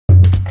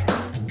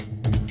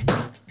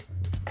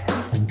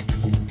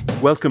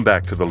Welcome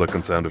back to The Look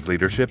and Sound of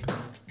Leadership,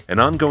 an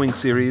ongoing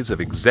series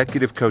of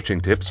executive coaching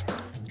tips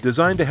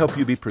designed to help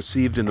you be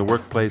perceived in the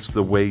workplace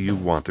the way you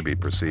want to be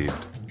perceived.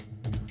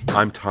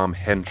 I'm Tom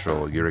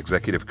Henschel, your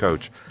executive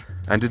coach,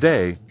 and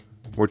today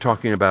we're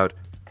talking about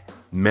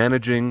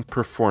managing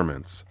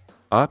performance,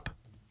 up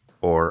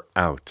or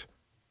out.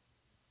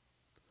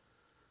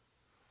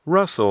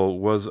 Russell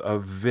was a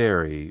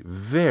very,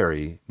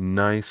 very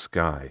nice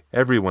guy.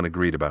 Everyone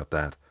agreed about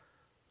that.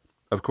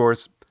 Of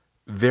course,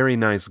 very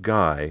nice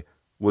guy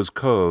was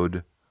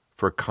code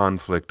for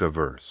conflict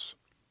averse.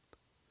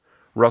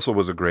 Russell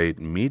was a great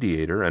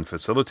mediator and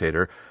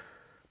facilitator,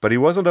 but he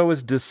wasn't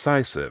always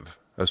decisive,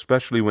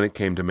 especially when it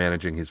came to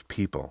managing his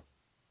people.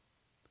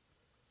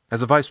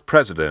 As a vice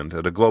president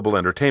at a global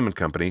entertainment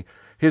company,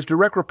 his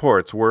direct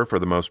reports were, for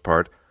the most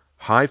part,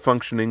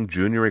 high-functioning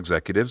junior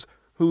executives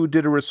who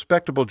did a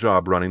respectable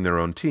job running their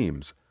own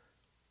teams.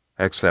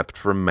 Except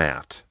for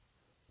Matt.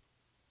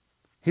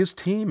 "His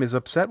team is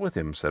upset with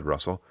him," said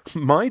Russell.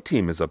 "My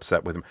team is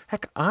upset with him.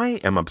 Heck,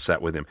 I am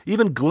upset with him.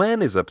 Even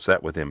Glenn is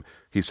upset with him,"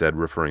 he said,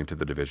 referring to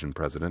the division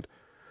president.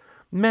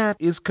 "Matt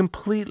is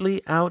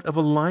completely out of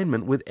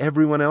alignment with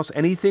everyone else,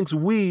 and he thinks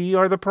we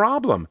are the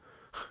problem.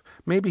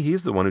 Maybe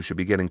he's the one who should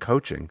be getting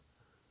coaching."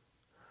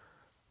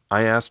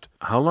 I asked,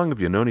 "How long have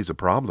you known he's a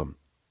problem?"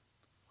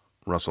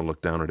 Russell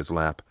looked down at his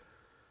lap.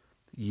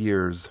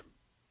 "Years."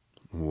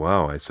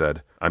 "Wow," I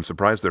said. "I'm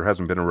surprised there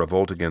hasn't been a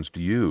revolt against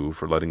you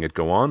for letting it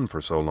go on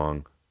for so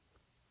long."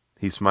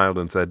 He smiled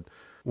and said,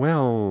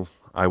 "Well,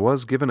 I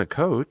was given a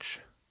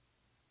coach."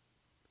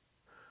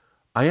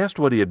 I asked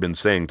what he had been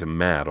saying to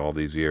Matt all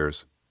these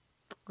years.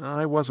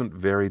 "I wasn't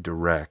very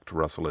direct,"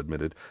 Russell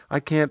admitted. "I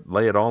can't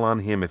lay it all on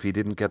him if he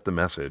didn't get the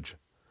message."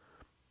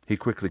 He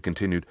quickly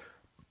continued,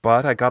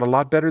 "But I got a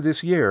lot better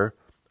this year.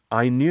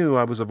 I knew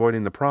I was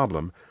avoiding the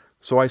problem,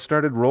 so I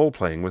started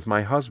role-playing with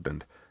my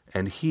husband,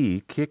 and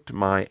he kicked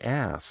my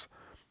ass.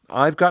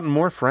 I've gotten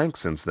more frank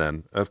since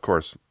then. Of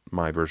course,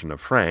 my version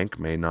of frank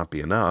may not be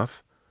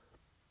enough."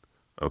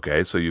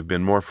 "Okay, so you've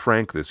been more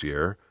frank this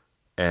year,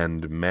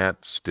 and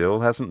Matt still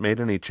hasn't made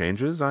any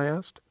changes?" I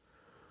asked.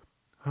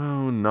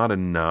 "Oh, not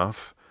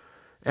enough.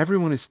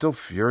 Everyone is still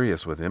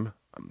furious with him.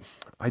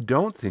 I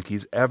don't think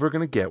he's ever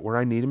going to get where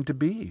I need him to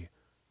be."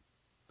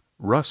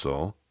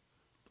 "Russell,"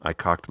 I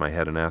cocked my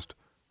head and asked,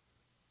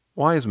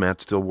 "why is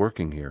Matt still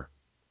working here?"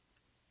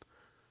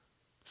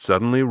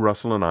 Suddenly,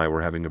 Russell and I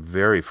were having a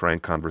very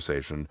frank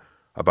conversation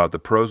about the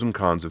pros and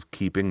cons of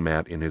keeping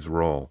Matt in his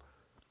role.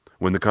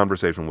 When the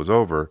conversation was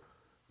over,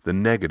 the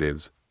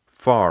negatives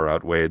far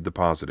outweighed the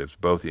positives,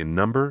 both in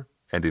number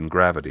and in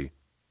gravity.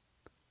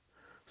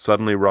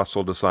 Suddenly,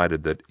 Russell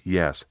decided that,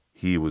 yes,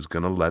 he was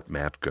going to let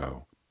Matt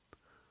go.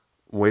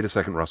 "Wait a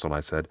second, Russell,"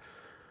 I said.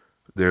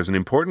 "There's an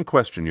important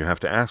question you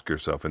have to ask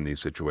yourself in these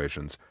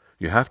situations.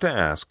 You have to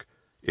ask,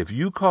 if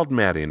you called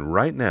Matt in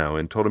right now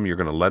and told him you're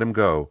going to let him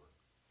go,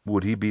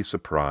 would he be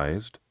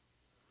surprised?"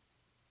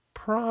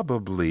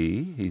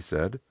 "Probably," he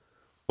said.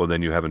 "Well,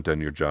 then you haven't done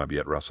your job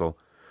yet, Russell.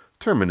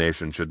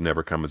 Termination should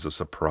never come as a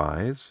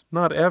surprise.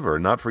 Not ever.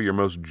 Not for your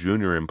most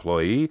junior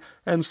employee,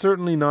 and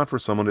certainly not for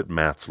someone at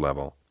Matt's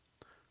level."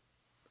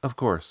 Of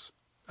course.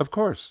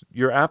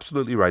 You're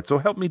absolutely right. So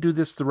help me do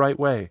this the right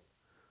way."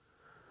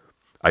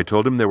 I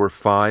told him there were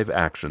 5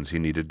 actions he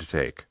needed to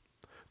take.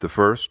 The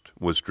first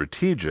was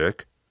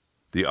strategic,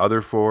 the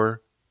other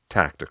 4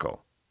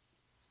 tactical.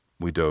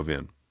 We dove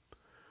in.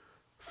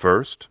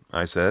 "First,"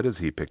 I said as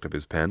he picked up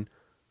his pen,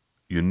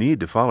 "you need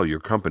to follow your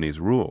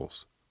company's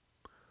rules."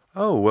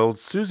 "Oh, well,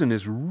 Susan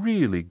is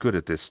really good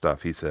at this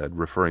stuff," he said,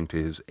 referring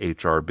to his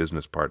HR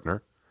business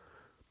partner.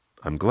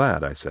 "I'm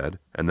glad," I said,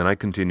 and then I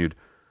continued,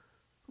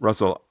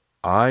 "Russell,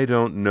 I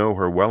don't know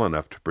her well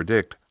enough to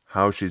predict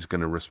how she's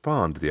going to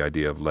respond to the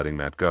idea of letting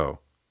Matt go."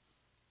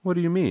 "What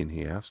do you mean?"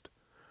 he asked.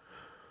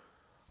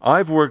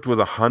 "I've worked with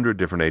 100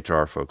 different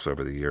HR folks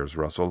over the years,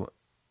 Russell.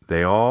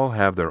 They all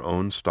have their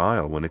own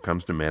style when it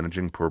comes to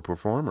managing poor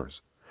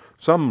performers.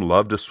 Some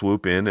love to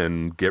swoop in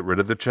and get rid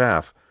of the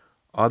chaff.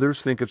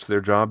 Others think it's their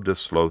job to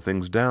slow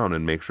things down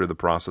and make sure the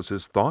process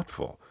is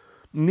thoughtful.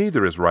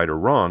 Neither is right or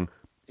wrong.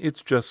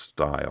 It's just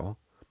style.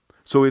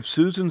 So if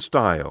Susan's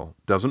style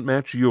doesn't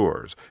match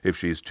yours, if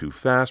she's too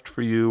fast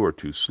for you or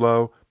too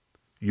slow,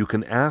 you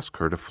can ask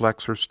her to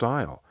flex her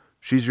style.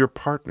 She's your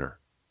partner."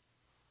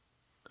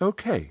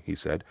 "Okay," he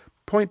said.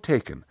 "Point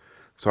taken.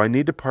 So I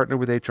need to partner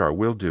with HR.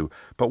 Will do.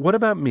 But what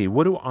about me?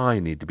 What do I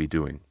need to be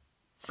doing?"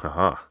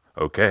 "Aha,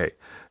 okay.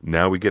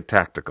 Now we get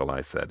tactical,"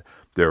 I said.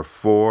 "There are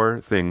 4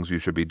 things you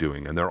should be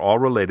doing, and they're all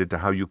related to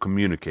how you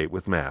communicate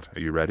with Matt.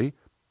 Are you ready?"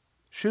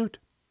 "Shoot."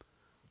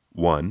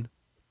 1.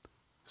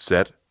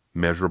 Set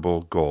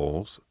measurable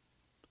goals.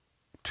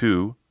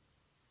 2.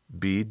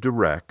 Be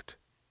direct.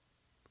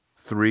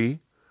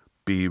 3.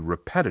 Be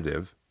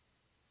repetitive.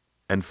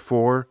 And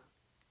 4.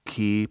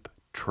 Keep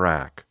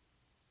track.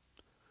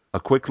 A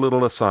quick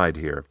little aside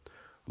here.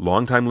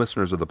 Longtime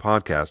listeners of the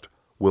podcast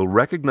will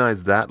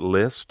recognize that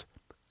list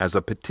as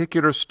a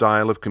particular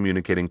style of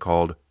communicating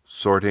called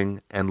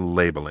sorting and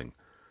labeling.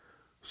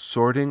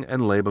 Sorting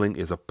and labeling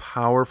is a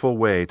powerful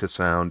way to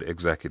sound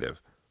executive.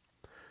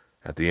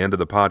 At the end of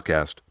the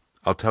podcast,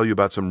 I'll tell you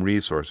about some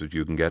resources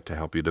you can get to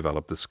help you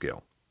develop the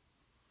skill.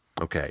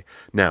 Okay,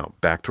 now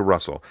back to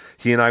Russell.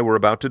 He and I were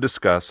about to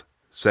discuss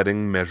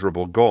setting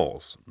measurable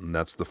goals. And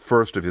that's the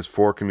first of his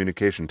 4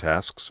 communication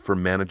tasks for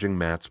managing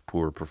Matt's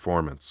poor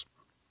performance.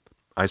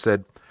 I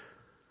said,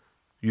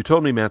 "You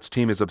told me Matt's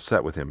team is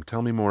upset with him.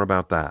 Tell me more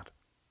about that."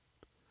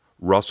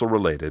 Russell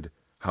related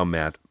how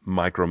Matt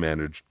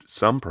micromanaged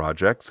some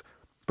projects,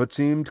 but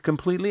seemed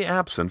completely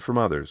absent from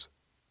others.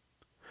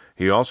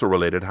 He also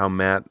related how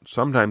Matt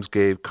sometimes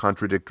gave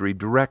contradictory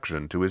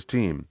direction to his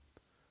team.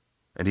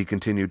 And he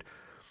continued,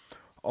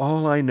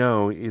 "All I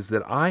know is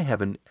that I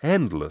have an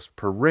endless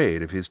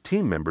parade of his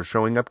team members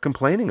showing up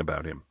complaining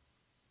about him."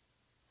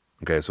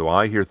 Okay, so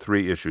I hear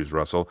 3 issues,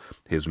 Russell: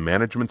 his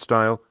management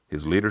style,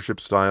 his leadership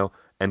style,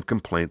 and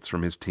complaints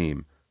from his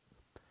team.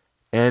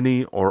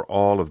 Any or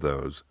all of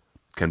those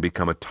can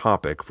become a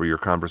topic for your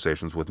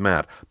conversations with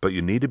Matt, but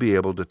you need to be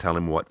able to tell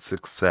him what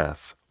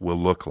success will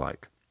look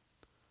like.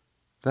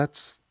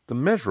 That's the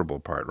measurable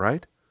part,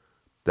 right?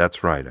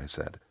 That's right, I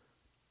said.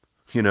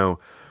 You know,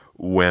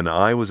 when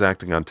I was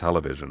acting on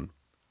television,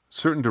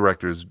 certain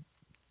directors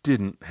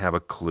didn't have a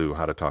clue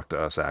how to talk to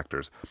us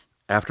actors.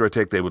 After a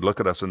take, they would look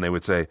at us and they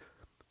would say,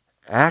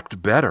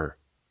 "Act better,"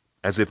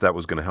 as if that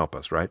was going to help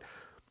us, right?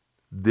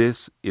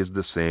 This is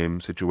the same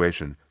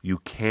situation. You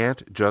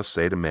can't just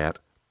say to Matt,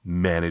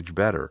 "Manage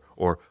better,"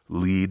 or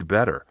 "Lead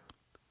better."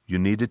 You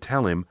need to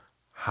tell him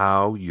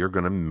how you're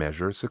going to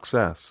measure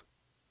success.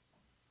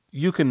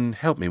 You can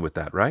help me with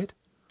that, right?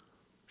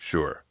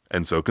 Sure,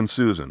 and so can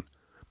Susan.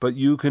 But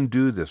you can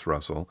do this,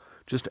 Russell.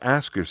 Just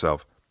ask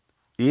yourself,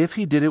 if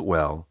he did it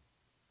well,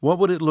 what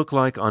would it look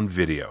like on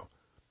video?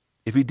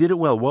 If he did it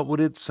well, what would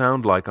it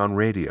sound like on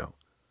radio?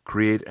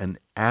 Create an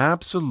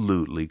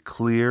absolutely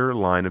clear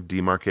line of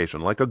demarcation,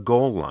 like a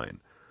goal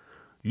line.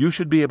 You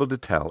should be able to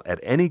tell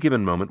at any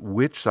given moment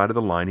which side of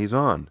the line he's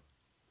on.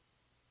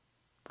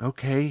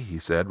 Okay, he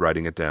said,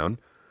 writing it down.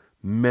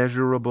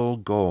 Measurable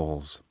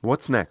goals.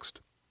 What's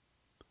next?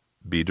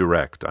 Be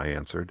direct, I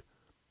answered.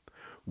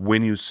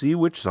 When you see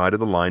which side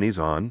of the line he's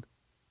on,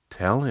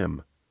 tell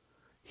him.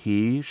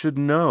 He should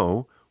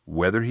know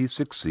whether he's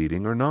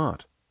succeeding or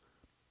not.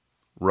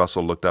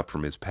 Russell looked up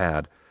from his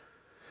pad.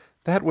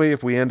 That way,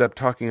 if we end up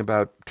talking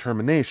about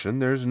termination,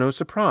 there's no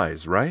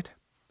surprise, right?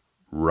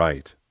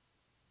 Right.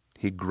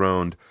 He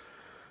groaned.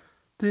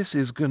 This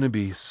is going to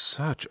be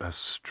such a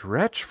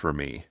stretch for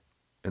me.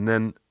 And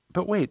then,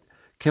 but wait,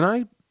 can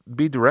I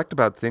be direct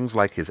about things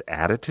like his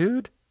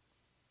attitude?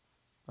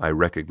 I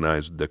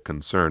recognized the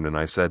concern, and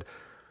I said,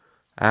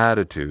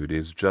 attitude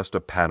is just a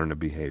pattern of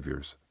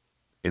behaviors.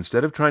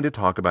 Instead of trying to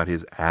talk about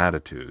his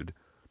attitude,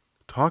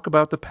 talk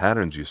about the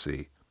patterns you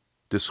see.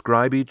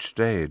 Describe each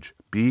stage.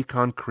 Be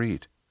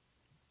concrete.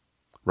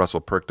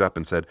 Russell perked up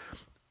and said,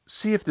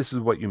 see if this is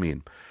what you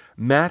mean.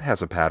 Matt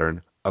has a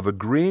pattern of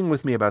agreeing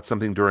with me about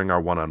something during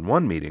our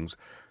one-on-one meetings,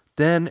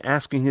 then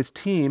asking his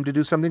team to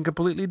do something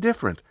completely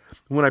different.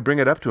 When I bring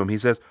it up to him, he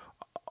says,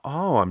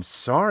 "Oh, I'm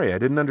sorry, I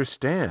didn't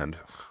understand."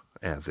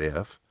 As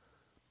if.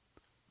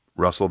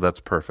 Russell, that's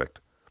perfect.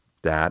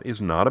 That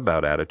is not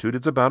about attitude,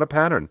 it's about a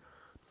pattern.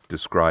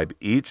 Describe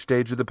each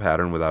stage of the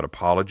pattern without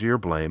apology or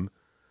blame,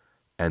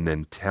 and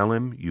then tell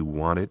him you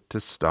want it to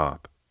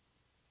stop.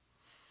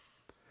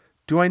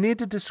 Do I need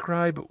to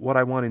describe what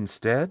I want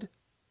instead?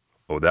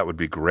 Oh, that would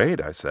be great,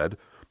 I said.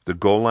 The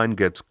goal line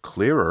gets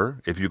clearer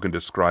if you can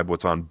describe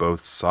what's on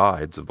both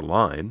sides of the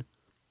line.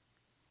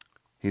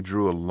 He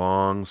drew a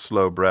long,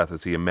 slow breath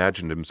as he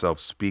imagined himself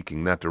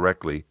speaking that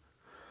directly.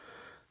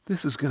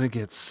 This is going to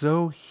get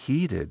so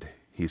heated,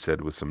 he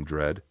said with some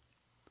dread.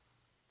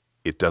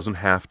 It doesn't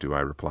have to, I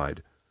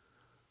replied.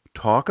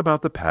 Talk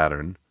about the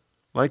pattern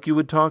like you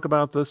would talk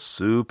about the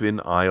soup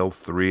in aisle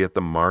 3 at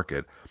the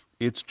market.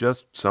 It's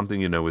just something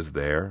you know is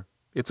there.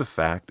 It's a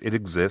fact. It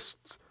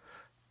exists.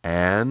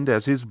 And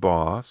as his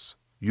boss,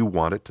 you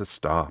want it to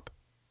stop.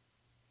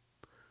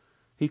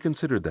 He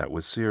considered that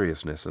with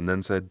seriousness and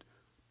then said,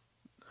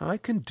 I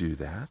can do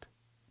that.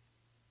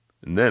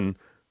 And then,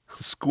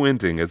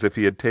 squinting as if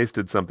he had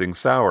tasted something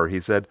sour, he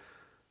said,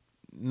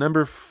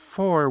 Number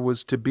 4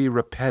 was to be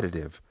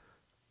repetitive.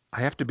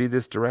 I have to be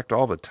this direct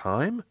all the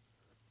time?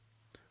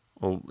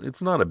 Well,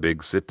 it's not a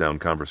big sit-down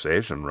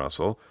conversation,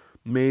 Russell.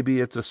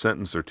 Maybe it's a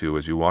sentence or two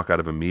as you walk out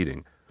of a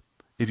meeting.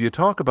 If you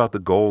talk about the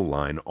goal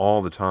line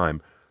all the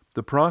time,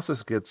 the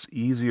process gets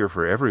easier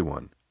for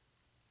everyone.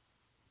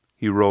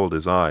 He rolled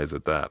his eyes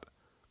at that.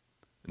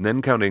 And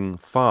then counting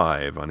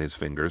 5 on his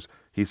fingers,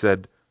 he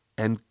said,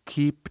 and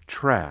keep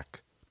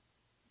track.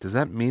 Does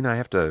that mean I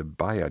have to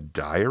buy a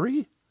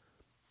diary?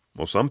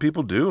 Well, some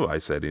people do, I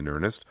said in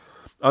earnest.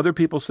 Other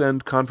people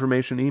send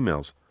confirmation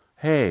emails.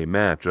 Hey,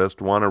 Matt,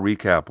 just want to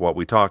recap what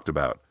we talked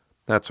about.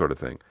 That sort of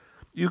thing.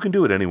 You can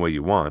do it any way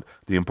you want.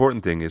 The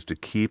important thing is to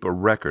keep a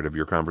record of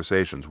your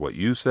conversations, what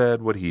you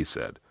said, what he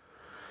said.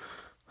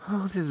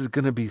 Oh, this is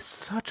going to be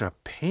such a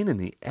pain in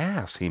the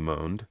ass, he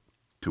moaned,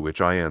 to which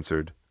I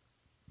answered,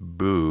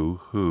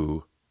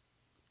 Boo-hoo.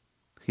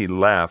 He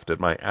laughed at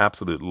my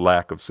absolute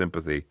lack of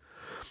sympathy.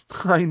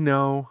 I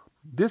know.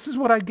 This is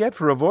what I get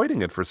for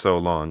avoiding it for so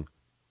long.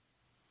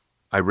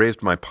 I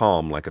raised my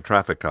palm like a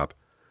traffic cop.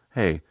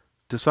 Hey,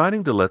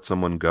 deciding to let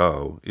someone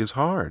go is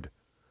hard.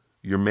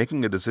 You're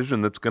making a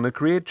decision that's going to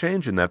create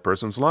change in that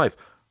person's life.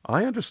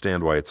 I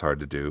understand why it's hard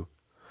to do.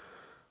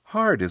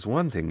 Hard is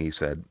one thing, he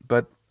said,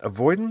 but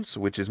avoidance,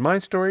 which is my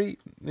story,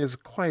 is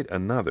quite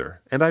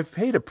another. And I've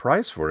paid a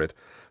price for it.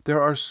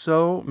 There are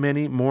so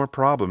many more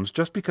problems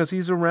just because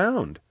he's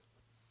around.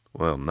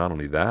 Well, not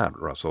only that,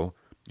 Russell.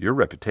 Your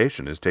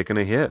reputation has taken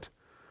a hit.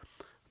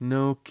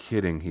 No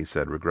kidding, he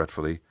said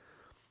regretfully.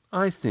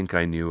 I think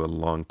I knew a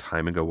long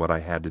time ago what I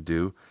had to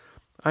do.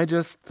 I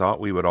just thought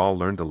we would all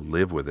learn to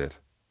live with it.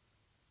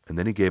 And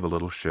then he gave a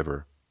little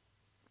shiver.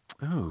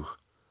 Oh,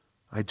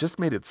 I just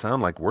made it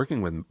sound like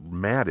working with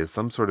Matt is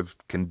some sort of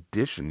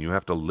condition you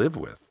have to live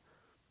with.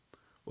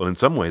 Well, in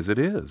some ways it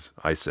is,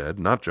 I said,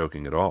 not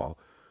joking at all.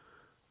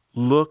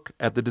 Look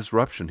at the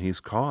disruption he's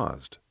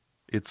caused.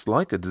 It's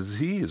like a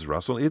disease,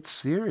 Russell. It's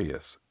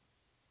serious.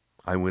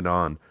 I went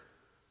on.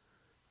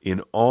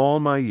 In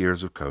all my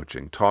years of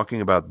coaching, talking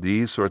about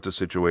these sorts of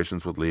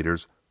situations with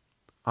leaders,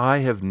 I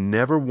have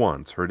never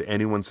once heard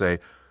anyone say,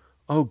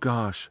 "Oh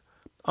gosh,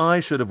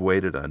 I should have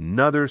waited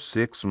another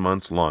 6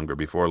 months longer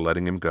before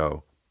letting him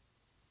go."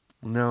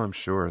 No, I'm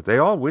sure. They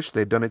all wish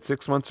they'd done it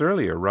 6 months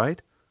earlier,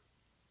 right?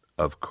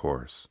 Of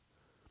course.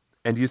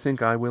 And you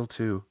think I will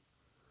too.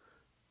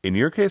 In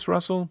your case,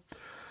 Russell,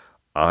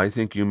 I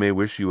think you may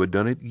wish you had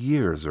done it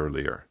years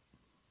earlier.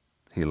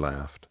 He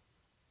laughed.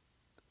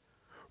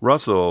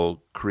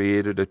 Russell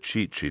created a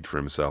cheat sheet for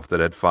himself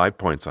that had 5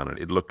 points on it.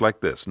 It looked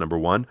like this. Number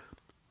 1,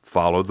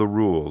 follow the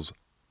rules.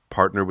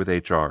 Partner with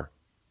HR.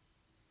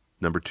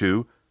 Number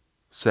 2,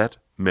 set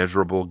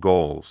measurable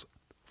goals.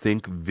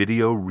 Think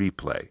video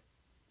replay.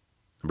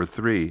 Number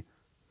 3,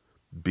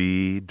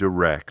 be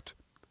direct.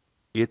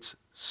 It's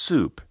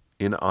soup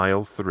in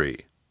aisle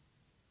 3.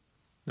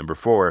 Number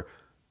 4,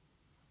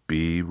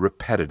 be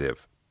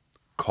repetitive.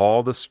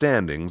 Call the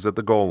standings at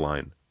the goal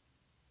line.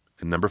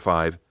 And number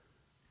 5,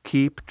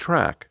 keep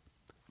track.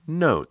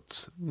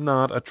 Notes,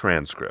 not a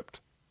transcript.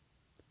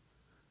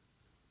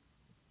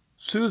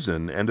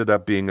 Susan ended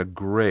up being a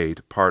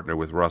great partner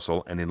with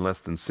Russell, and in less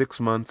than 6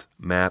 months,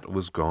 Matt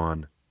was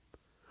gone.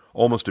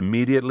 Almost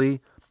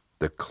immediately,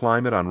 the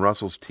climate on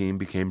Russell's team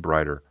became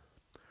brighter.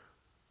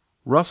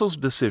 Russell's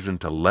decision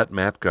to let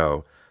Matt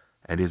go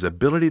and his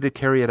ability to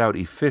carry it out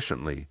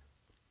efficiently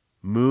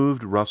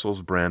moved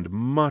Russell's brand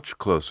much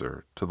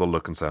closer to the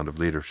look and sound of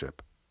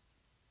leadership.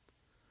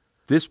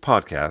 This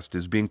podcast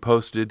is being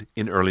posted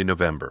in early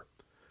November.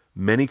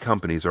 Many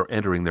companies are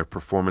entering their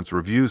performance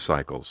review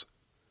cycles.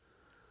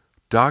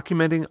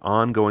 Documenting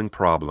ongoing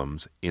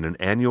problems in an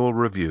annual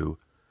review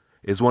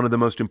is one of the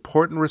most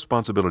important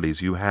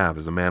responsibilities you have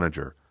as a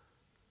manager.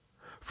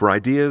 For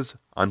ideas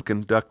on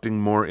conducting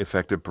more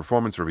effective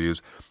performance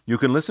reviews, you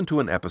can listen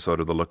to an episode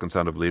of The Look and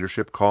Sound of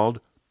Leadership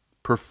called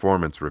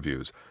Performance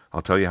Reviews.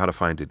 I'll tell you how to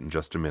find it in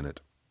just a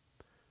minute.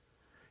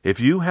 If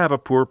you have a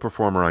poor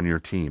performer on your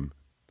team,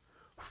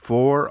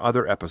 4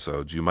 other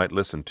episodes you might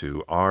listen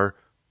to are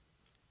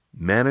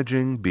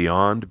Managing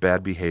Beyond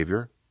Bad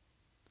Behavior,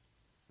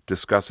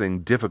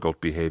 Discussing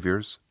Difficult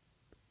Behaviors,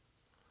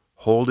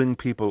 Holding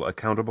People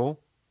Accountable,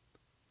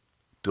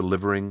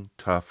 Delivering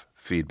Tough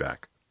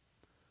Feedback.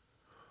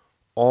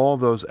 All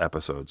those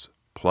episodes,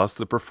 plus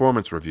the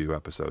performance review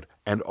episode,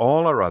 and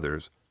all our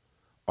others,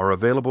 are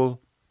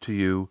available to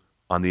you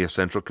on the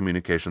Essential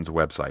Communications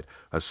website,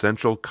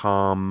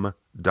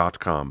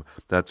 essentialcomm.com.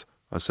 That's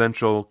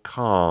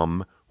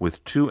essentialcomm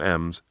with 2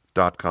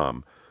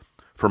 M's.com.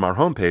 From our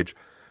homepage,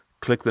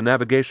 click the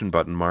navigation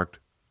button marked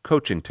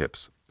Coaching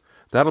Tips.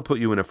 That'll put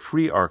you in a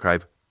free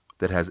archive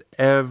that has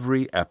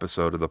every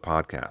episode of the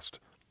podcast.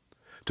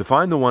 To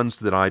find the ones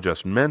that I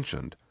just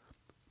mentioned,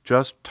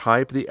 just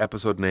type the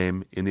episode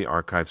name in the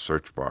archive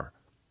search bar.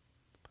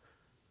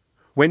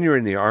 When you're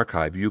in the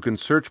archive, you can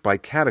search by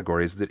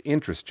categories that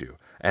interest you,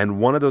 and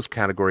one of those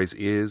categories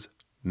is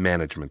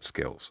management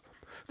skills.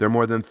 There are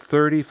more than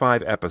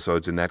 35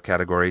 episodes in that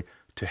category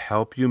to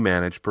help you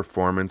manage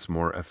performance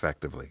more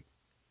effectively.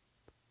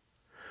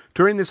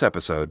 During this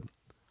episode,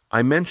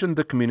 I mentioned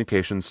the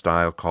communication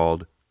style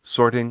called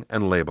sorting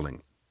and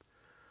labeling.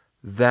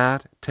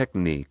 That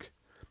technique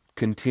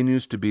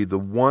continues to be the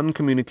one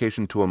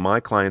communication tool my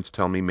clients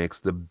tell me makes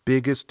the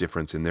biggest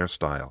difference in their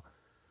style.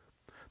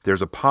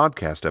 There's a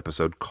podcast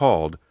episode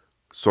called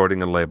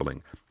Sorting and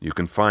Labeling. You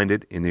can find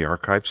it in the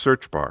archive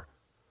search bar.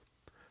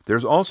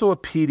 There's also a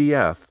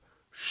PDF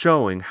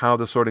showing how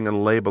the sorting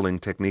and labeling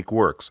technique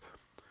works.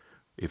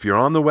 If you're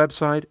on the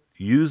website,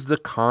 use the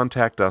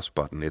Contact Us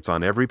button. It's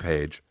on every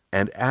page.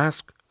 And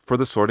ask for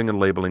the sorting and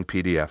labeling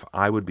PDF.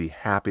 I would be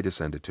happy to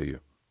send it to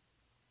you.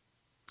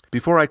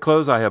 Before I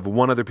close, I have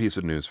one other piece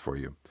of news for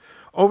you.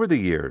 Over the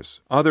years,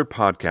 other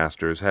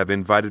podcasters have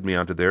invited me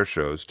onto their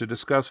shows to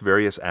discuss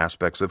various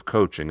aspects of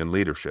coaching and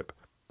leadership.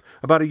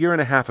 About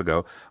 1.5 years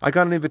ago, I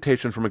got an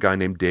invitation from a guy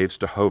named Dave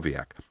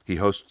Stachowiak. He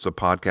hosts a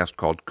podcast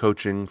called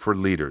Coaching for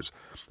Leaders.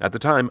 At the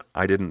time,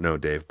 I didn't know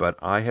Dave, but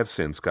I have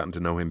since gotten to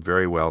know him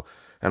very well,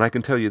 and I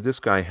can tell you this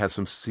guy has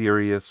some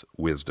serious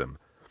wisdom.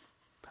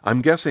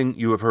 I'm guessing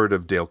you have heard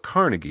of Dale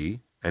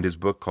Carnegie and his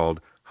book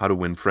called How to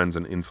Win Friends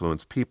and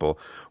Influence People.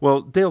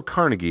 Well, Dale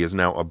Carnegie is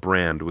now a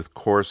brand with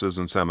courses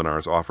and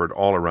seminars offered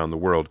all around the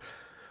world.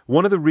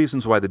 One of the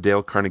reasons why the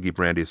Dale Carnegie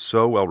brand is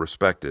so well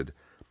respected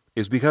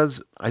is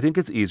because I think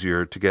it's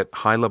easier to get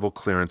high-level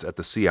clearance at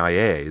the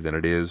CIA than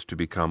it is to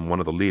become one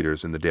of the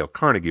leaders in the Dale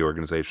Carnegie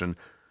organization.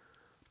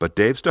 But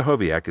Dave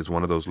Stachowiak is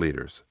one of those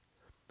leaders.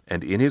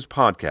 And in his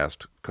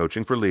podcast,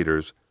 Coaching for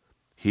Leaders,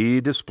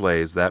 he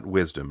displays that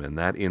wisdom and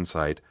that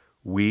insight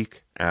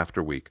week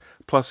after week.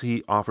 Plus,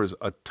 he offers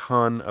a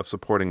ton of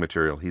supporting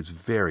material. He's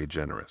very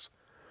generous.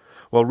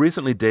 Well,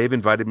 recently Dave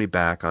invited me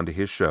back onto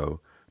his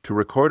show to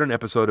record an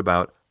episode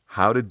about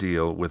how to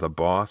deal with a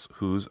boss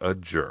who's a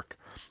jerk.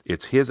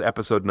 It's his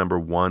episode number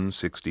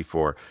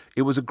 164.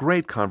 It was a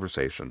great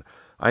conversation.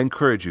 I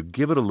encourage you,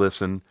 give it a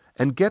listen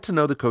and get to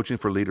know the Coaching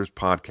for Leaders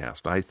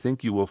podcast. I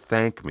think you will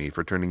thank me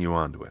for turning you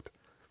on to it.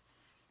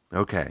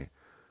 Okay,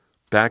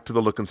 back to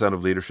the look and sound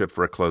of leadership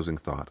for a closing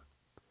thought.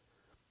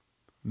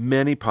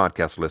 Many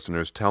podcast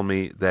listeners tell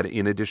me that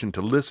in addition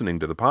to listening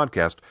to the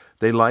podcast,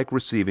 they like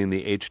receiving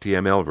the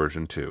HTML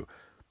version too.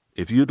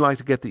 If you'd like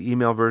to get the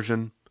email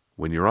version,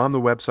 when you're on the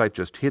website,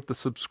 just hit the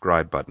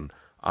subscribe button.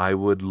 I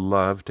would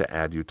love to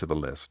add you to the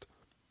list.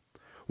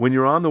 When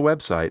you're on the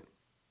website,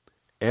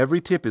 every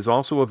tip is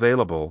also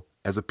available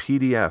as a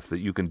PDF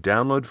that you can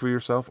download for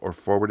yourself or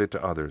forward it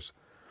to others.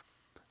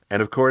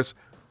 And of course,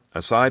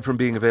 aside from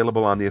being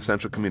available on the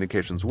Essential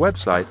Communications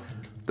website,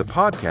 the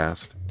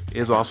podcast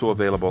is also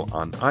available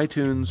on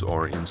iTunes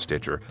or in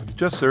Stitcher.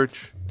 Just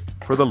search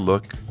for the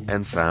look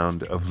and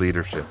sound of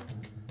leadership.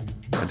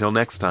 Until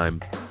next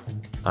time,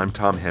 I'm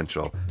Tom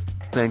Henschel.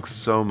 Thanks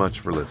so much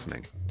for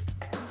listening.